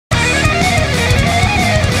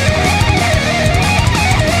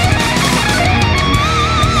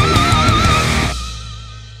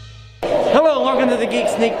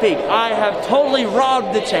sneak peek. I have totally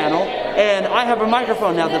robbed the channel, and I have a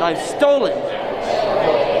microphone now that I've stolen.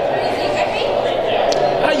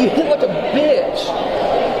 How you hit like a bitch?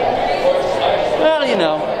 Well, you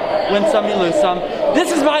know, win some, you lose some.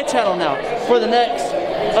 This is my channel now for the next,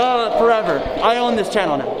 forever. I own this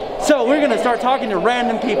channel now. So we're gonna start talking to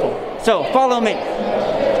random people. So follow me.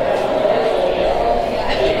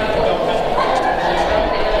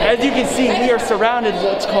 As you can see, we are surrounded with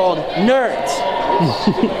what's called nerds.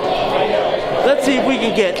 Let's see if we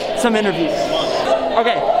can get some interviews.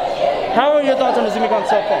 Okay, how are your thoughts on the Izumicon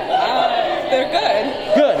so far? They're good.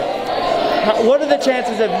 Good. What are the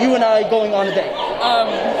chances of you and I going on a date? I'm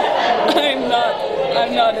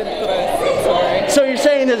not impressed, sorry. So you're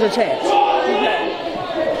saying there's a chance?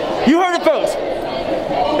 You heard it, folks.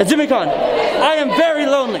 Izumicon, I am very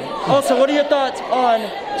lonely. Also, what are your thoughts on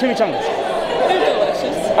chimichangas? They're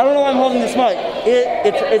delicious. I don't know why I'm holding this mic.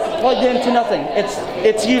 It's plugged into nothing.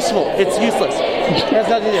 It's useful. It's useless. It has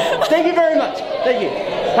nothing to do. Thank you very much. Thank you.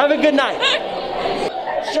 Have a good night.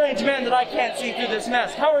 Strange man that I can't see through this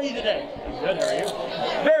mess. How are you today? Good, how are you?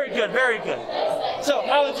 Very good, very good. So,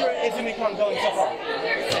 how is your Izumicon going so far?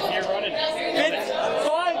 You're running. It's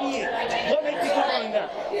 5 years. What makes you keep going back?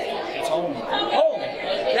 It's home. Home.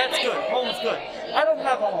 That's good. Home is good. I don't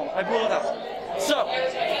have a home. I blew it up. So,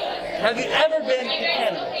 have you ever been to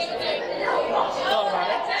Canada?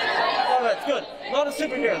 Alright. Alright, good. A lot of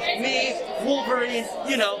superheroes. Me, Wolverine,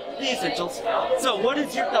 you know, the essentials. So, what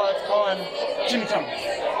is your thoughts on chimichangas?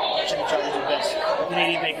 Chimichangas are best.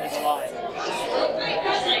 Canadian bacon is alive.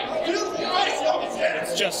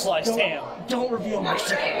 It's just sliced ham. Don't reveal my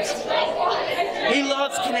secrets. He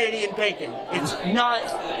loves Canadian bacon. It's not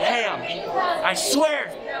ham. I swear,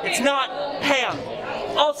 it's not ham.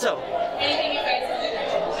 Also,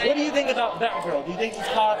 what do you think about Batgirl? Do you think she's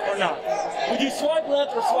hot or not? Would you swipe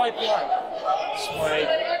left or swipe right?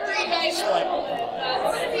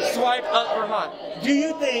 Swipe up or hot. Do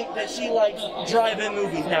you think that she likes drive-in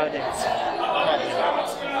movies nowadays?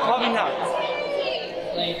 Probably not.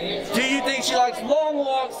 Do you think she likes long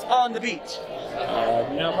walks on the beach?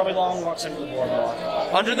 No, probably long walks under the boardwalk.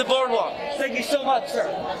 Under the boardwalk. Thank you so much, sir.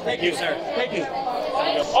 Thank you, sir. Thank you.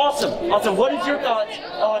 Awesome. Awesome. What is your thoughts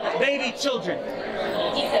on baby children?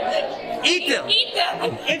 Eat them. Eat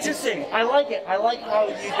them. Interesting. I like it. I like how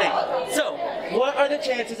you think. So, what are the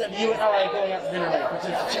chances of you and I going out to dinner later?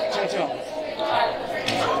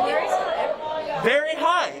 Very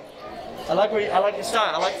high. I like your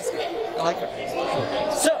style. I like this. I like it.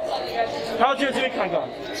 So, how's your Izumicon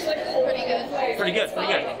going? Pretty good. Pretty good.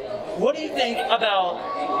 Pretty good. What do you think about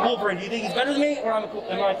Wolverine? Do you think he's better than me, or am I cool?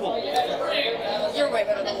 You're way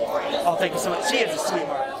better than Wolverine. Oh, thank you so much. She is a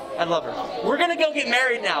sweetheart. I love her. We're gonna go get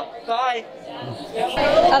married now. Bye.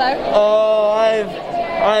 Hello. Oh,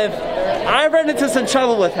 I've run into some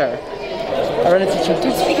trouble with her. Don't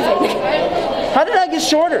speak of it. How did I get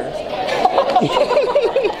shorter?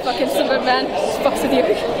 Fucking stupid man. Fucks with you.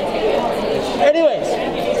 Anyways,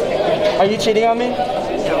 are you cheating on me?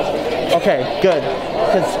 No. Okay, good.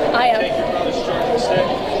 I am.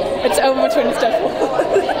 It's over between us, Deadpool.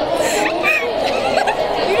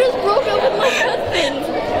 You just broke up with my husband.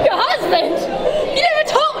 Your husband? You never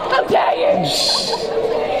told me. How dare you?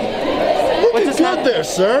 What's this good there,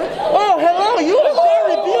 sir? Oh, hello. You are a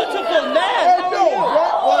very beautiful man. I know,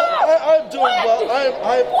 right? Well, I'm doing well.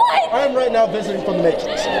 I'm right now visiting from the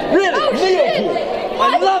Matrix. Really? Oh, Neo shit. here.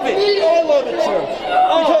 I love it. I love it, sir.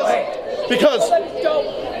 Because I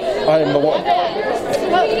am the one.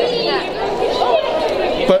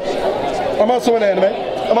 But I'm also an anime.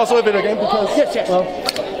 I'm also a video game because Yes. well,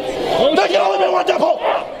 there can only be one Deadpool.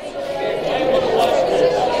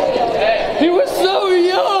 He was so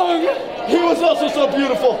young! He was also so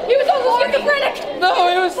beautiful. He was also schizophrenic. No,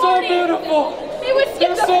 he was so beautiful! He was He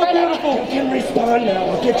was so schizophrenic. beautiful! You can respawn now.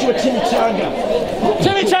 I'll get you a chimichanga.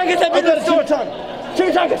 Chimichangas have I been got a restored. chimichanga.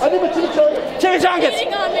 Chimichangas. I need a chimichanga. Chimichangas.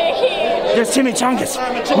 Cheating on me. There's chimichangas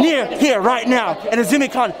near here right now at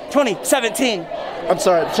Izumicon 2017. I'm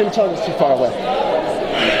sorry, the chimichanga is too far away.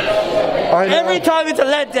 I know. Every time it's a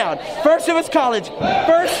letdown. First it was college.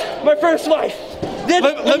 First, my first wife. Then,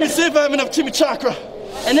 Let me see if I have enough chimichanga.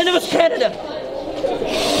 and then it was Canada.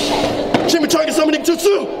 Chimichanga summoning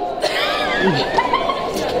jutsu.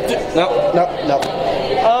 No.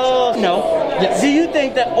 Oh, no. Yes. Do you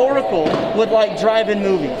think that Oracle would like drive-in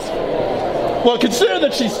movies? Well, consider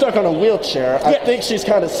that she's stuck on a wheelchair. I Yeah. think she's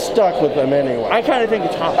kind of stuck with them anyway. I kind of think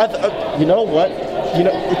it's hot. You know what?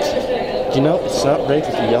 It's not great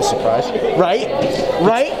if you yell surprise. Right?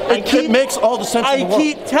 Right? It makes all the sense in the I world.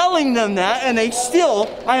 keep telling them that, and they still,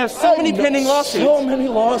 I have so many pending lawsuits. So many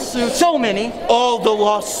lawsuits. So many. All the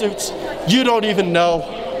lawsuits. You don't even know.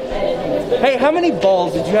 Hey, how many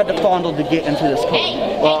balls did you have to fondle to get into this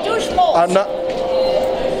coat? Well, I'm not.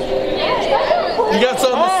 You got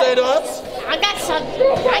something to say to us? I got something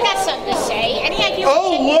to say. Any idea?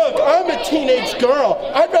 Oh, look, I'm a teenage girl.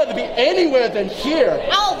 I'd rather be anywhere than here.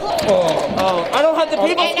 Oh, Oh, I don't have the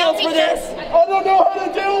people And I'll skills be for this. I don't know how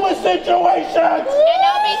to deal with situations. and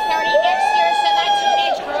I'll be 30 next year, so that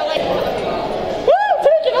teenage girl like. Woo,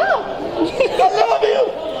 take it out. I love you.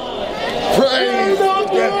 Praise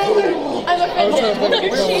Deadpool. I'm offended.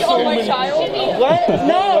 Is she on my child? What?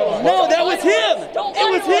 No, that was him. It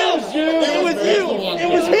was him. It was you. It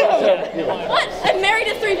was him. What? I'm married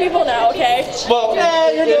to 3 people now, okay? Well,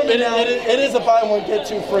 you're doing it now. it is a buy one get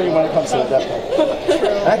two free when it comes to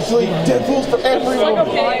Deadpool. Actually, Deadpool's for everyone.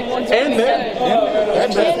 And men. And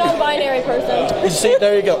I'm a men. non-binary person. You see,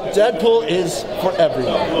 there you go. Deadpool is for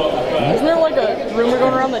everyone. Isn't there like a rumor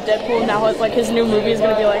going around that Deadpool now has like his new movie is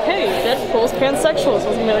gonna be like, hey, Deadpool's pansexual, so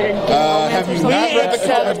it's gonna be like a gay romance Have or you something? not read the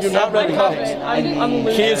comics? Have you not read the comics? I'm He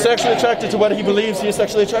losing. is sexually attracted to what he believes he is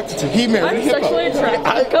sexually attracted to. He married I'm sexually attracted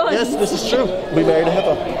to guns. Yes, this is true. We married a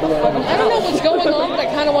hippo. I don't know what's going on, but I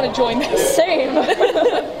kind of want to join this. Same.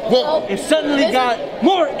 Well, It suddenly got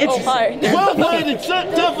more Oh, interesting. hi. well played. It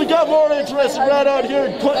definitely got more interesting right out here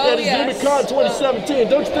at yes. Izumicon 2017.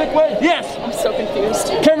 Don't you think, Wade? Yes. I'm so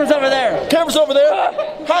confused. Camera's over there. Camera's over there.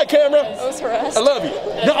 Hi, camera. I was harassed. I love you.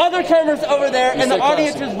 The other camera's over there, and the so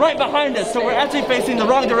audience close. is right behind us, so we're actually facing the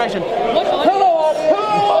wrong direction. Hello, audience.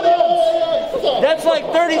 That's like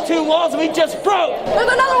 32 walls we just broke.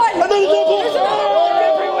 There's another one! Another Deadpool.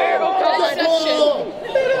 Everywhere!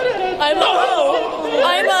 I'm a hoe!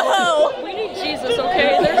 I'm a hoe! We need Jesus,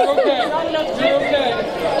 okay? There's not enough Jesus.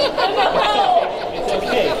 I'm a hoe!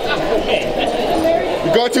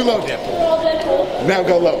 You're going too low, Deadpool. Now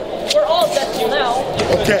go lower. We're all Deadpool now.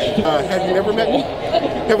 Okay. Have you never met me?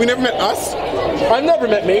 Have we never met us? I've never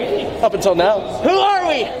met me up until now. Who are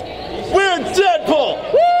we? We're Deadpool.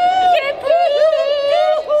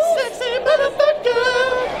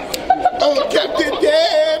 Oh, Captain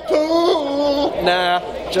Deadpool. Nah,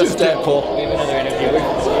 just Deadpool.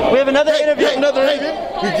 We have another interview. Another Hey,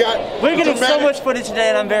 interview. we got. We're getting so dramatic- much footage today,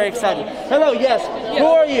 and I'm very excited. Hello, yes. Who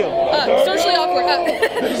are you? Socially awkward.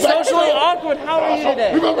 Socially awkward. How are you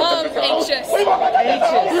today? Anxious.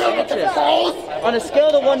 Anxious. On a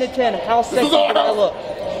scale of 1 to 10, how sexy do I look?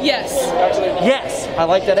 Yes. Yes. I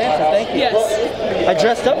like that answer. Thank you. Yes. I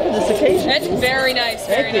dressed up for this occasion. That's very nice.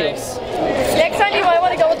 Very Thank you. nice. Next time you might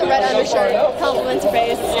want to go with the red undershirt. Compliments your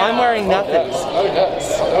face. I'm wearing nothing.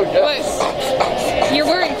 Wait. You're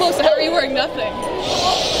wearing clothes, so how are you wearing nothing?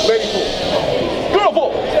 Girl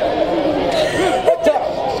Pool.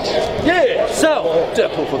 Yeah. So,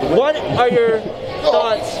 Deadpool for the win. what are your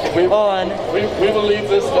thoughts on We will leave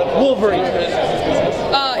this. Wolverine?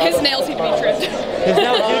 His nails need to be trimmed. His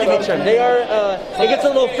nails do to be trimmed. They are, it gets a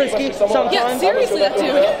little frisky sometimes. Yeah, seriously, that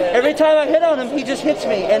dude. Every time I hit on him, he just hits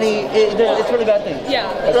me, and it's really bad thing.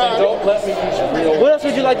 Yeah. Don't let me use your real. What else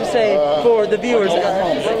would you like to say for the viewers at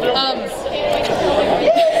home?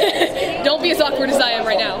 Don't be as awkward as I am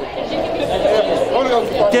right now.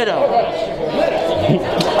 Ditto.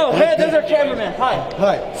 Oh, hey, there's our cameraman. Hi.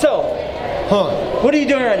 Hi. So, what are you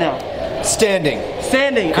doing right now? Standing.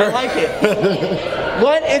 Standing. I like it.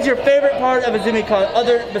 What is your favorite part of Izumicon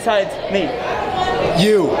other besides me?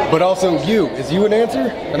 You, but also you. Is you an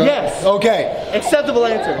answer? Yes. Okay. Acceptable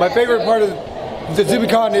answer. My favorite part of the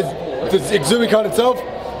Izumicon is the Izumicon itself.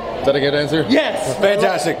 Is that a good answer? Yes.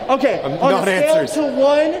 Fantastic. Okay. I'm On not a scale answers. to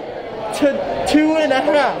 1 to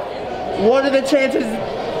 2.5, what are the chances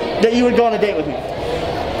that you would go on a date with me?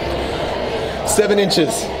 7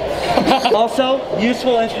 inches. Also,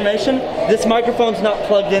 useful information. This microphone's not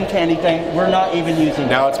plugged into anything. We're not even using it.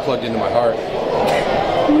 Now it's plugged into my heart.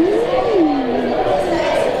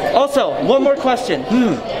 Also, one more question.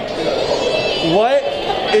 What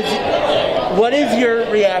is your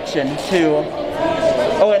reaction to?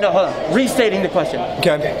 Oh wait, no, hold on. Restating the question.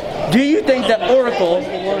 Okay. Do you think that Oracle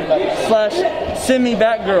 / Simi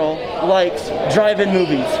Batgirl likes drive-in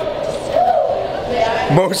movies?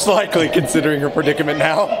 Most likely, considering her predicament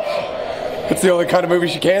now. It's the only kind of movie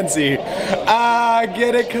she can see. I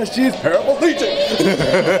get it, because she's paraplegic.